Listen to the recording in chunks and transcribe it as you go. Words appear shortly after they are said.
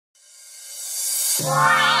Всем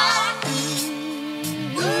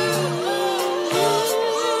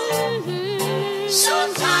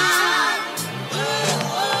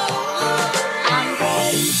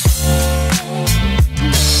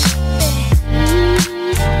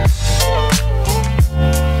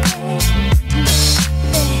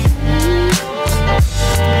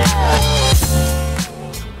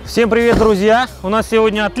привет, друзья! У нас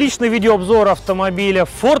сегодня отличный видеообзор автомобиля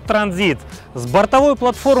Форд Транзит с бортовой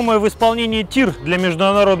платформой в исполнении тир для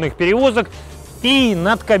международных перевозок и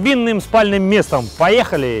надкабинным спальным местом.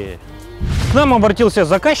 Поехали! К нам обратился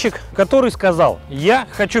заказчик, который сказал: я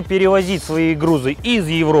хочу перевозить свои грузы из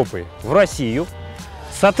Европы в Россию.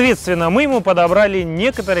 Соответственно, мы ему подобрали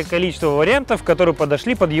некоторое количество вариантов, которые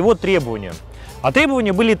подошли под его требования. А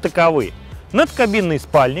требования были таковы: надкабинный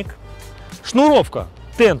спальник, шнуровка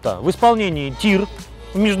тента в исполнении тир,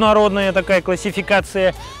 международная такая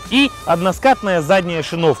классификация, и односкатная задняя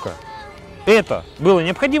шиновка. Это было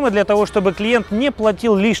необходимо для того, чтобы клиент не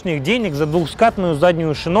платил лишних денег за двухскатную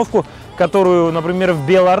заднюю шиновку, которую, например, в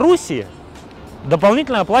Беларуси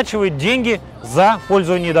дополнительно оплачивает деньги за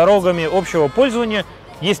пользование дорогами общего пользования,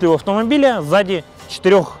 если у автомобиля сзади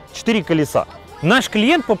 4 колеса. Наш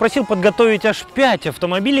клиент попросил подготовить аж 5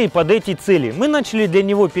 автомобилей под эти цели. Мы начали для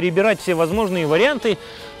него перебирать все возможные варианты.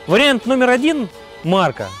 Вариант номер 1,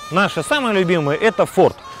 марка, наша самая любимая, это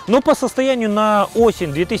Форд. Но по состоянию на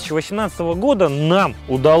осень 2018 года нам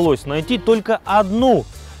удалось найти только одно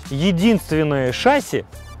единственное шасси,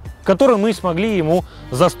 которое мы смогли ему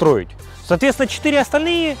застроить. Соответственно, 4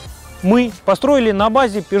 остальные мы построили на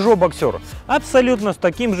базе Peugeot Boxer. Абсолютно с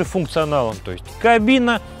таким же функционалом. То есть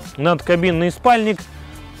кабина, надкабинный спальник,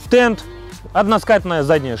 тент, односкатная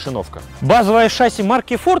задняя шиновка. Базовое шасси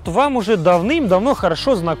марки Ford вам уже давным-давно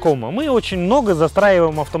хорошо знакомо. Мы очень много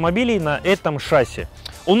застраиваем автомобилей на этом шасси.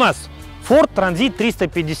 У нас Форд Транзит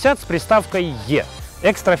 350 с приставкой E.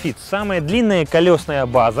 Экстрафит, самая длинная колесная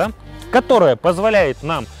база, которая позволяет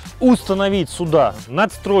нам установить сюда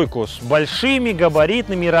надстройку с большими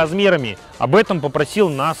габаритными размерами. Об этом попросил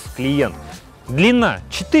нас клиент. Длина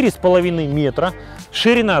 4,5 метра,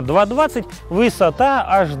 ширина 2,20, высота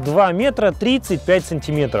аж 2 метра 35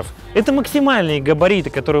 сантиметров. Это максимальные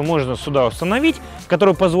габариты, которые можно сюда установить,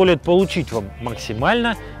 которые позволят получить вам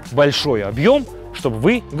максимально большой объем, чтобы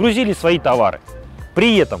вы грузили свои товары.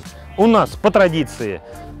 При этом у нас по традиции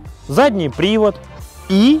задний привод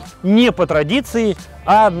и не по традиции,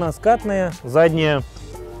 а односкатная задняя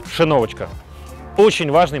шиновочка.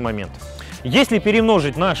 Очень важный момент. Если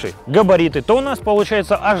перемножить наши габариты, то у нас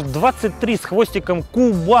получается аж 23 с хвостиком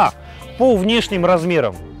куба по внешним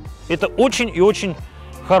размерам. Это очень и очень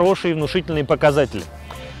хорошие внушительные показатели.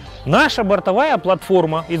 Наша бортовая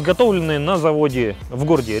платформа, изготовленная на заводе в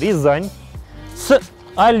городе Рязань, с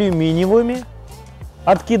алюминиевыми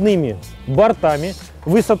откидными бортами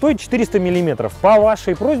высотой 400 мм. По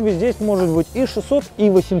вашей просьбе здесь может быть и 600, и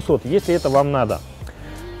 800, если это вам надо.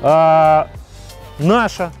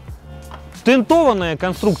 Наша тентованная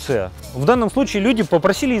конструкция. В данном случае люди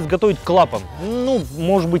попросили изготовить клапан. Ну,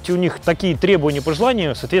 может быть, у них такие требования,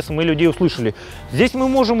 пожелания, соответственно, мы людей услышали. Здесь мы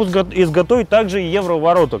можем изготовить также и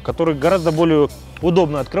евроворота, которые гораздо более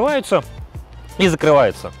удобно открываются и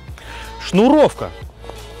закрываются. Шнуровка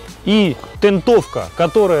и тентовка,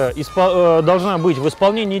 которая должна быть в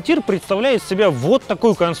исполнении тир, представляет из себя вот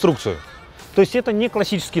такую конструкцию. То есть это не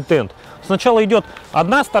классический тент. Сначала идет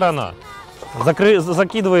одна сторона,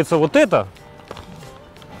 закидывается вот это,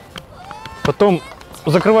 потом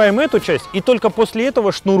закрываем эту часть и только после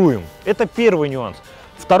этого шнуруем. Это первый нюанс.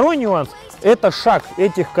 Второй нюанс — это шаг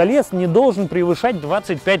этих колес не должен превышать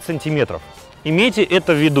 25 сантиметров. Имейте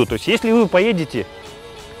это в виду. То есть если вы поедете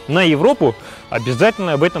на Европу,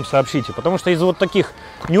 обязательно об этом сообщите, потому что из-за вот таких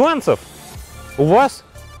нюансов у вас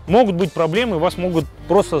могут быть проблемы, вас могут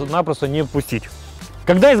просто-напросто не впустить.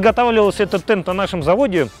 Когда изготавливался этот тент на нашем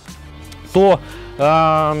заводе, то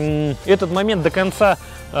этот момент до конца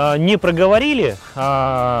не проговорили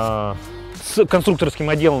с конструкторским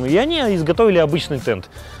отделом, и они изготовили обычный тент.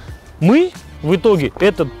 Мы в итоге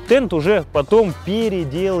этот тент уже потом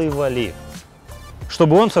переделывали,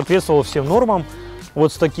 чтобы он соответствовал всем нормам,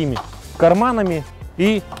 вот с такими карманами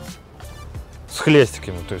и с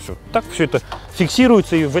хлястиками. То есть вот так все это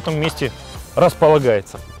фиксируется и в этом месте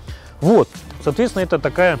располагается. Вот, соответственно, это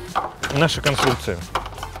такая наша конструкция.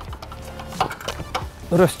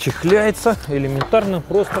 Расчехляется элементарно,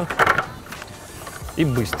 просто и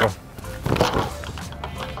быстро.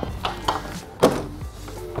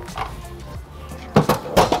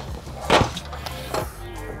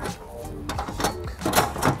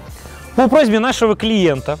 По просьбе нашего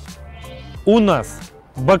клиента у нас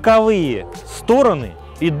боковые стороны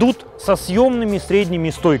идут со съемными средними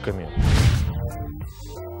стойками.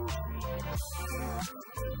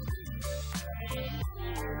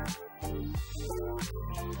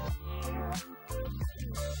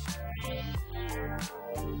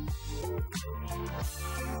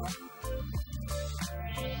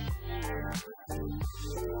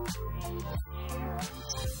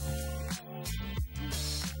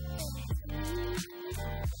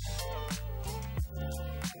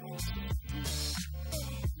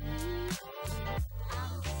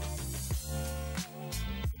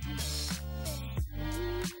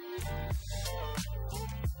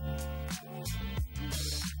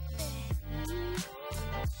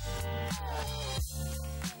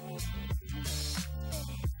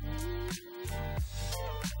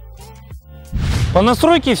 По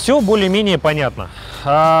настройке все более-менее понятно.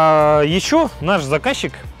 А еще наш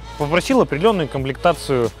заказчик попросил определенную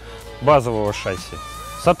комплектацию базового шасси.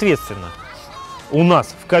 Соответственно, у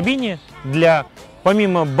нас в кабине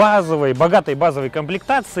помимо богатой базовой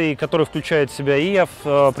комплектации, которая включает в себя и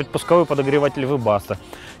предпусковой подогреватель выбаста,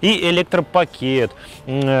 и электропакет,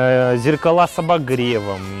 зеркала с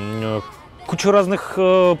обогревом, кучу разных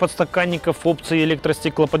подстаканников, опций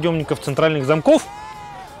электростеклоподъемников, центральных замков,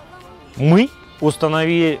 мы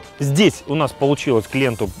установили. Здесь у нас получилось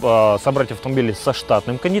клиенту собрать автомобиль со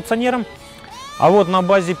штатным кондиционером, а вот на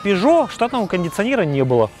базе Peugeot штатного кондиционера не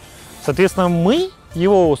было. Соответственно, мы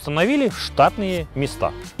его установили в штатные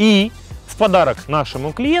места. И в подарок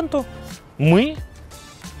нашему клиенту мы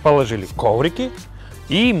положили коврики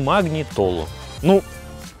и магнитолу. Ну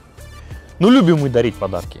любим мы дарить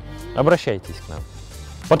подарки. Обращайтесь к нам.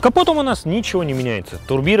 Под капотом у нас ничего не меняется.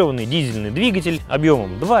 Турбированный дизельный двигатель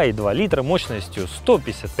объемом 2,2 литра, мощностью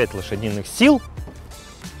 155 лошадиных сил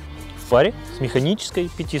в паре с механической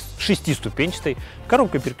 6-ступенчатой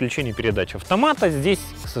коробкой переключения передач автомата. Здесь,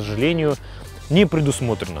 к сожалению, не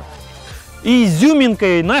предусмотрено.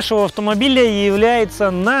 Изюминкой нашего автомобиля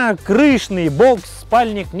является накрышный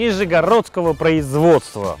бокс-спальник нижегородского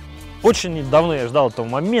производства. Очень давно я ждал этого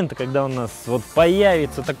момента, когда у нас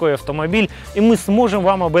появится такой автомобиль, и мы сможем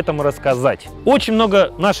вам об этом рассказать. Очень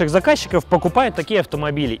много наших заказчиков покупают такие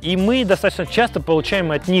автомобили, и мы достаточно часто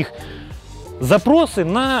получаем от них запросы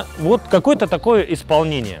на какое-то такое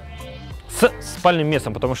исполнение с спальным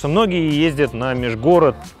местом, потому что многие ездят на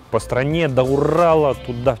межгород по стране, до Урала,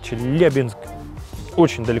 туда, в Челябинск,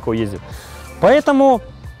 очень далеко ездят. Поэтому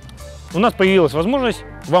у нас появилась возможность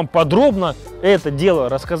вам подробно это дело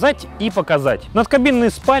рассказать и показать.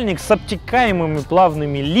 Надкабинный спальник с обтекаемыми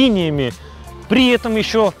плавными линиями, при этом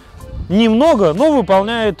еще немного, но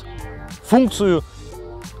выполняет функцию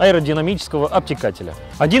аэродинамического обтекателя.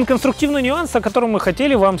 Один конструктивный нюанс, о котором мы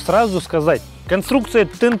хотели вам сразу сказать. Конструкция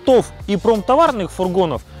тентов и промтоварных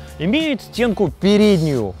фургонов имеет стенку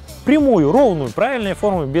переднюю, прямую, ровную, правильной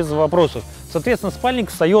формы, без вопросов. Соответственно,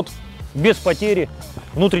 спальник встает без потери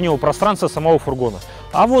внутреннего пространства самого фургона.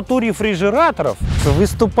 А вот у рефрижераторов с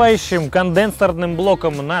выступающим конденсорным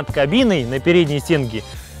блоком над кабиной на передней стенке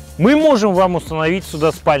мы можем вам установить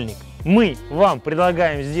сюда спальник. Мы вам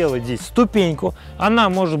предлагаем сделать здесь ступеньку. Она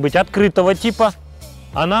может быть открытого типа,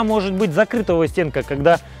 она может быть закрытого стенка,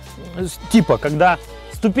 когда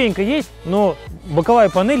ступенька есть, но боковая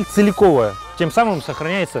панель целиковая. Тем самым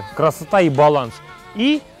сохраняется красота и баланс.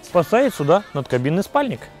 И поставить сюда надкабинный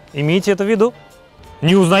спальник. Имейте это в виду.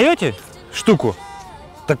 Не узнаете штуку?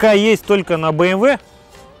 Такая есть только на BMW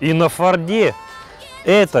и на Форде.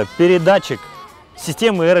 Это передатчик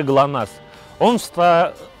системы ГЛОНАСС. Он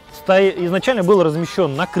изначально был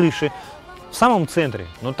размещен на крыше в самом центре.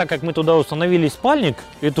 Но так как мы туда установили спальник,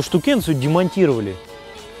 эту штукенцию демонтировали.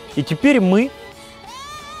 И теперь мы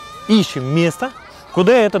ищем место,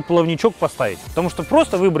 куда этот плавничок поставить. Потому что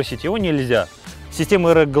просто выбросить его нельзя.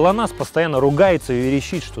 Система ГЛОНАСС постоянно ругается и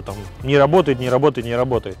верещит, что там не работает, не работает, не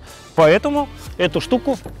работает. Поэтому эту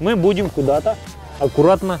штуку мы будем куда-то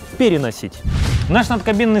аккуратно переносить. Наш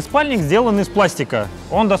надкабинный спальник сделан из пластика.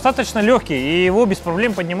 Он достаточно легкий, и его без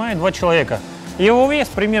проблем поднимает 2 человека. Его вес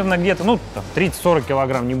примерно где-то 30-40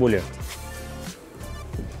 килограмм, не более.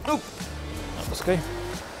 Опускай.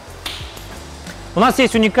 У нас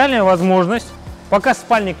есть уникальная возможность, пока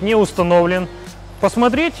спальник не установлен,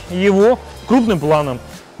 посмотреть его крупным планом.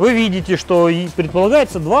 Вы видите, что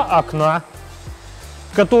предполагается 2 окна,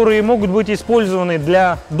 которые могут быть использованы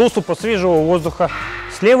для доступа свежего воздуха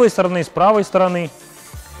с левой стороны, с правой стороны.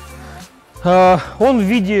 Он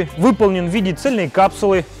выполнен в виде цельной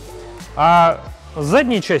капсулы, а с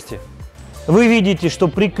задней части вы видите, что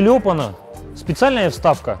приклепана специальная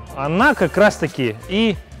вставка. Она как раз таки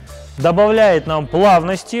и добавляет нам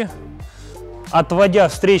плавности, отводя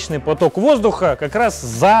встречный поток воздуха как раз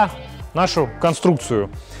за нашу конструкцию.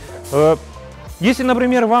 Если,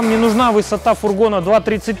 например, вам не нужна высота фургона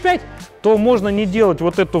 2,35, то можно не делать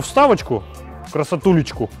вот эту вставочку,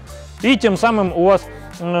 красотулечку, и тем самым у вас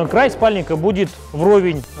край спальника будет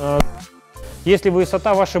вровень, если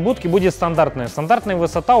высота вашей будки будет стандартная. Стандартная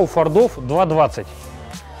высота у Фордов 2,20.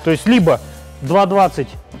 То есть либо 2,20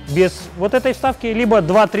 без вот этой вставки, либо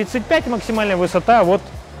 2,35 максимальная высота вот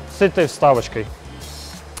с этой вставочкой.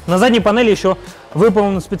 На задней панели еще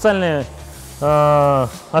выполнено специальное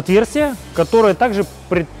отверстие, которое также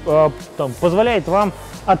позволяет вам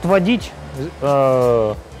отводить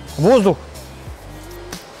воздух.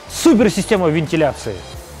 Супер система вентиляции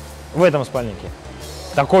в этом спальнике.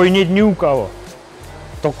 Такой нет ни у кого.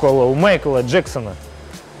 Только у Майкла Джексона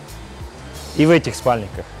и в этих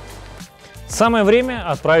спальниках. Самое время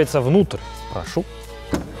отправиться внутрь. Прошу.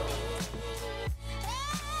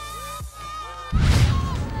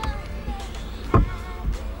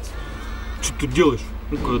 Что ты делаешь?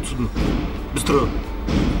 Ну-ка отсюда. Быстро.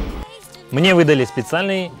 Мне выдали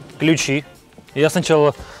специальные ключи. Я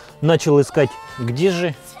сначала начал искать, где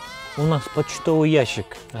же у нас почтовый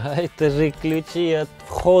ящик. А это же ключи от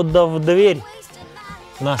входа в дверь.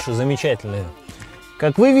 Нашу замечательную.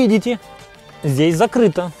 Как вы видите, здесь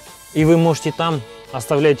закрыто. И вы можете там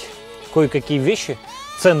оставлять кое-какие вещи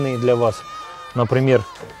ценные для вас. Например,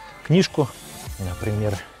 книжку,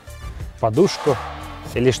 например, подушку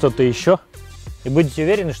или что-то еще. И будете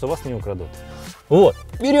уверены, что вас не украдут. Вот,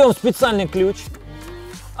 берем специальный ключ,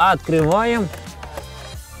 открываем.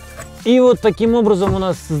 И вот таким образом у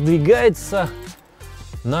нас сдвигается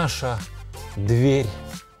наша дверь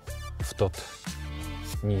в тот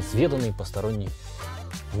неизведанный посторонний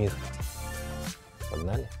мир.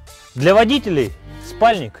 Погнали. Для водителей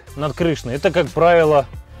спальник надкрышный — это, как правило,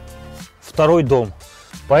 второй дом.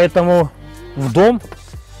 Поэтому в дом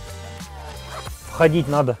входить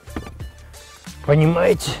надо,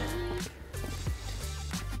 понимаете,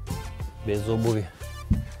 без обуви.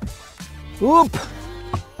 Оп!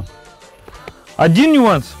 Один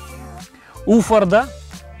нюанс. У Форда,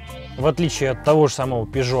 в отличие от того же самого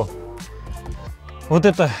Peugeot, вот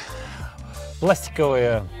эта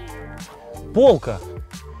пластиковая полка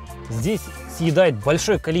здесь съедает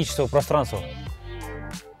большое количество пространства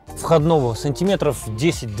входного, сантиметров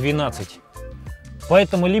 10-12.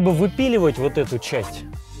 Поэтому либо выпиливать вот эту часть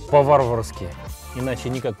по-варварски, иначе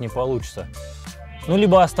никак не получится, ну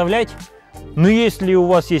либо оставлять. Но если у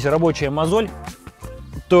вас есть рабочая мозоль,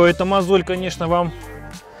 то эта мозоль, конечно, вам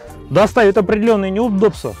доставит определенные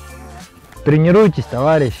неудобства. Тренируйтесь,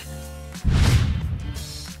 товарищ.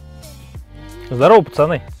 Здорово,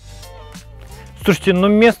 пацаны. Слушайте, ну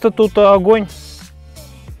места тут огонь.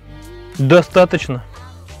 Достаточно.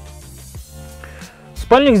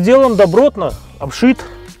 Спальник сделан добротно, обшит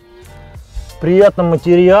приятным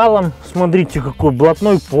материалом. Смотрите, какой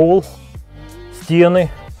блатной пол, стены,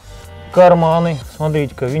 карманы.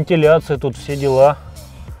 Смотрите-ка, вентиляция, тут все дела.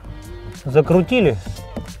 Закрутили,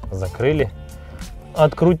 закрыли,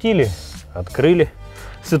 открутили, открыли.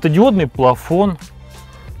 Светодиодный плафон,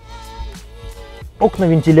 окна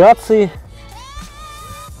вентиляции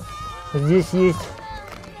здесь есть.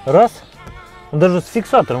 Раз, даже с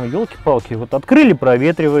фиксатором, елки-палки, вот открыли,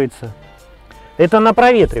 проветривается. Это на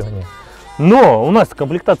проветривание. Но у нас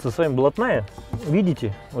комплектация с вами блатная.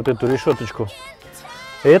 Видите вот эту решеточку?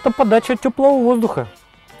 Это подача теплого воздуха.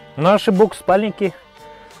 Наши бокс-спальники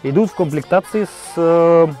идут в комплектации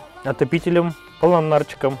с отопителем,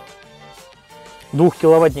 полномарчиком,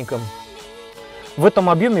 2-киловаттником. В этом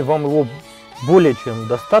объеме вам его более чем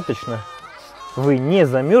достаточно. Вы не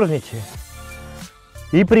замерзнете.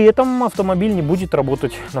 И при этом автомобиль не будет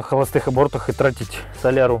работать на холостых оборотах и тратить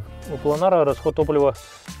соляру. У планара расход топлива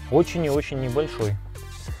очень и очень небольшой.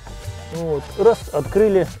 Вот. Раз,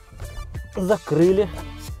 открыли, закрыли.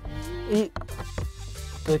 И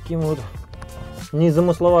таким вот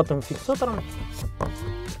незамысловатым фиксатором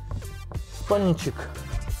спальничек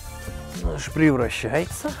наш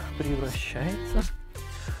превращается.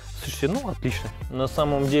 Слушайте, ну отлично. На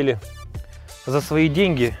самом деле за свои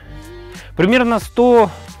деньги примерно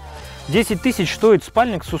 110 тысяч стоит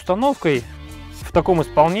спальник с установкой в таком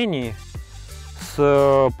исполнении,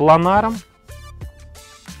 с планаром.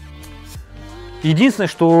 Единственное,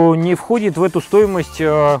 что не входит в эту стоимость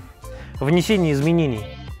внесение изменений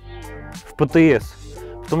в ПТС,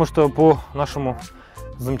 потому что по нашему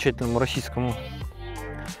замечательному российскому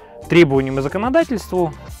требованиям и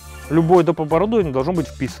законодательству любое доп. Оборудование должно быть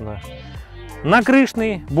вписано.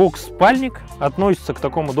 Накрышный бокс-спальник относится к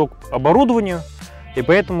такому доп. Оборудованию, и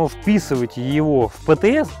поэтому вписывайте его в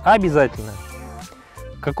ПТС обязательно.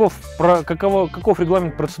 Каков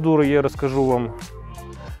регламент процедуры, я расскажу вам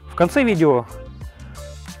в конце видео.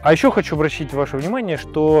 А еще хочу обратить ваше внимание,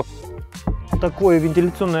 что такое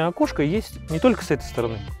вентиляционное окошко есть не только с этой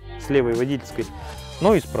стороны, с левой водительской,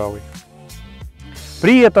 но и с правой.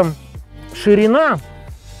 При этом ширина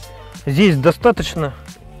здесь достаточно,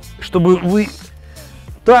 чтобы вы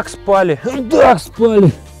так спали,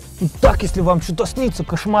 так, если вам что-то снится,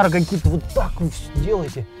 кошмары какие-то, вот так вы все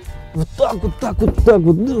делаете. Вот так,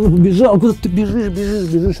 побежал, куда ты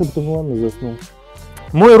бежишь, а потом ладно, заснул.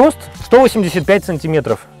 Мой рост 185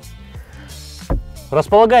 сантиметров.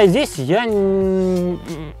 Располагаясь здесь, я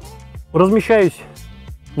размещаюсь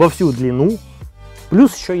во всю длину,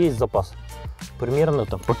 плюс еще есть запас. Примерно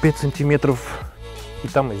там по 5 сантиметров и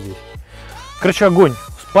там, и здесь. Короче, огонь.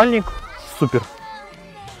 Спальник супер.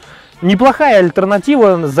 Неплохая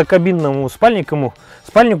альтернатива закабинному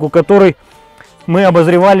спальнику, который мы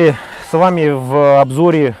обозревали с вами в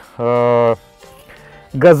обзоре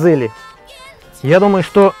Газели. Я думаю,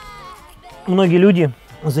 что многие люди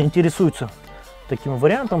заинтересуются таким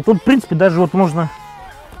вариантом. Тут, в принципе, даже вот можно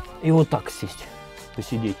и вот так сесть,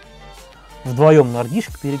 посидеть. Вдвоем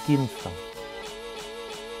нардишек перекинуть, там,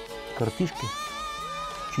 картишки,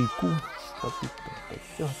 чайку,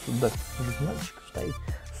 все, сюда журнальчик вставить,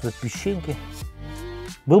 сюда печеньки.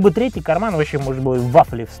 Был бы третий карман, вообще можно было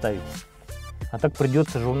вафли вставить. А так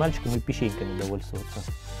придется журнальчиками и печеньками довольствоваться.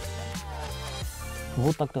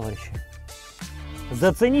 Вот так, товарищи.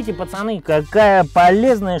 Зацените, пацаны, какая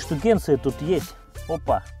полезная штукенция тут есть.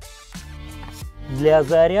 Опа. Для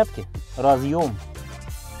зарядки разъем.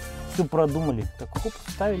 Все продумали. Так, хоп,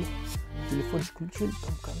 вставили. Телефончик включили,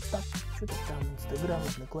 там контакт, что-то там, Инстаграм,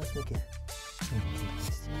 Одноклассники.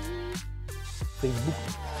 Фейсбук.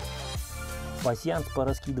 Пасьянс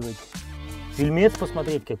пораскидывать. Фильмец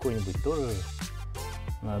посмотреть какой-нибудь тоже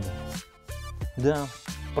надо. Да.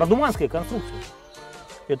 Продуманская конструкция.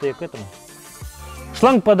 Это я к этому.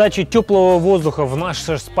 Шланг подачи теплого воздуха в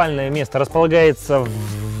наше спальное место располагается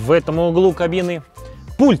в этом углу кабины.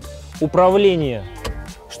 Пульт управления,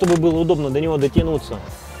 чтобы было удобно до него дотянуться,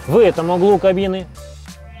 в этом углу кабины.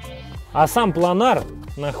 А сам планар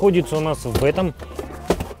находится у нас в этом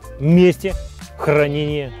месте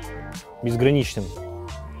хранения безграничным.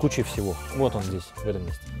 Куча всего. Вот он здесь, в этом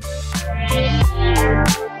месте.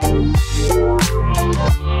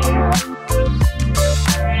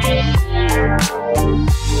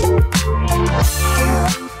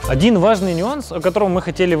 Один важный нюанс, о котором мы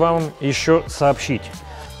хотели вам еще сообщить.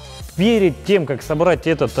 Перед тем, как собрать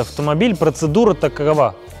этот автомобиль, процедура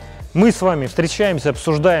такова. Мы с вами встречаемся,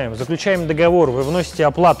 обсуждаем, заключаем договор, вы вносите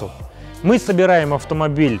оплату. Мы собираем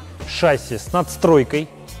автомобиль, шасси с надстройкой.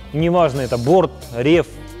 Неважно, это борт, рев,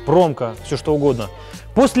 промка, все что угодно.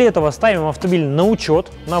 После этого ставим автомобиль на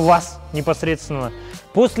учет, на вас непосредственно.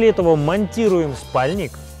 После этого монтируем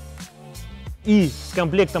спальник и с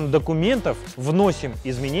комплектом документов вносим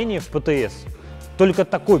изменения в ПТС. Только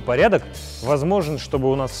такой порядок возможен,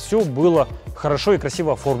 чтобы у нас все было хорошо и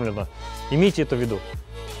красиво оформлено. Имейте это в виду.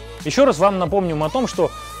 Еще раз вам напомним о том,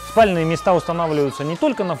 что спальные места устанавливаются не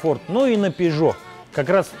только на Форд, но и на Peugeot. Как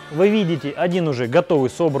раз вы видите один уже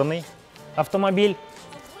готовый, собранный автомобиль.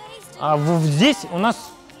 А здесь у нас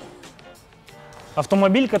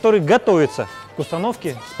автомобиль, который готовится к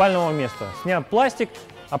установке спального места. Снят пластик,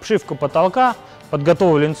 обшивка потолка,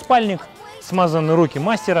 подготовлен спальник, смазаны руки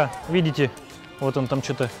мастера. Видите, вот он там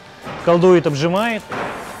что-то колдует, обжимает.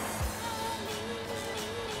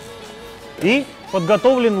 И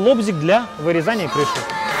подготовлен лобзик для вырезания крыши.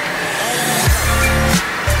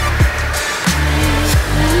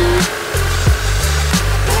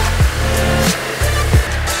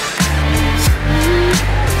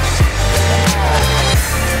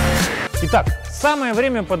 Итак, самое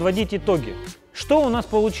время подводить итоги. Что у нас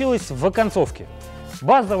получилось в оконцовке?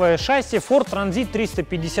 Базовое шасси Форд Транзит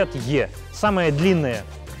 350E, самое длинное.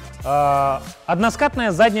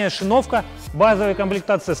 Односкатная задняя шиновка, базовая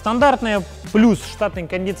комплектация стандартная, плюс штатный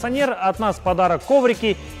кондиционер, от нас подарок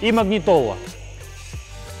коврики и магнитола.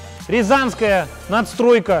 Рязанская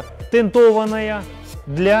надстройка тентованная,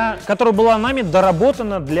 которая была нами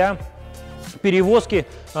доработана для перевозки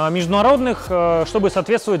международных, чтобы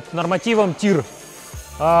соответствовать нормативам ТИР.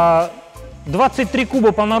 23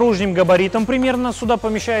 куба по наружным габаритам примерно сюда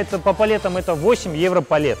помещается, по палетам это 8 евро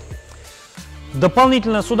палет.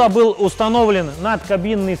 Дополнительно сюда был установлен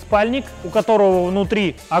надкабинный спальник, у которого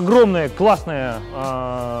внутри огромное классное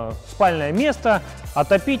спальное место,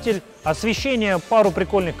 отопитель, освещение, пару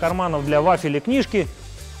прикольных карманов для вафель и книжки.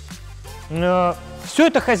 Все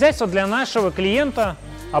это хозяйство для нашего клиента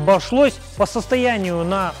обошлось по состоянию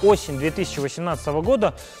на осень 2018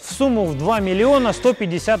 года в сумму в 2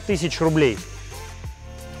 150 000 рублей.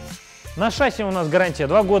 На шасси у нас гарантия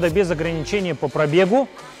 2 года без ограничения по пробегу.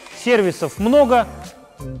 Сервисов много.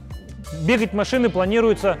 Бегать машины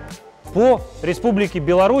планируется по Республике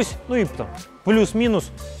Беларусь, ну и там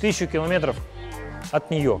плюс-минус 1000 километров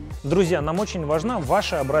от нее. Друзья, нам очень важна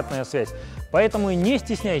ваша обратная связь, поэтому не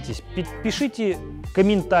стесняйтесь, пишите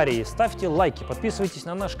комментарии, ставьте лайки, подписывайтесь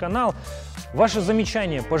на наш канал. Ваши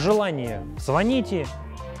замечания, пожелания звоните,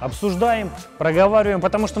 обсуждаем, проговариваем,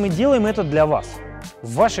 потому что мы делаем это для вас,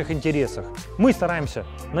 в ваших интересах. Мы стараемся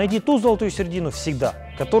найти ту золотую середину всегда,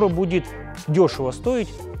 которая будет дешево стоить,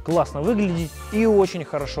 классно выглядеть и очень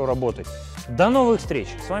хорошо работать. До новых встреч!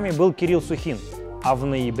 С вами был Кирилл Сухин. А в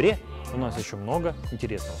ноябре у нас еще много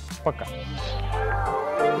интересного. Пока!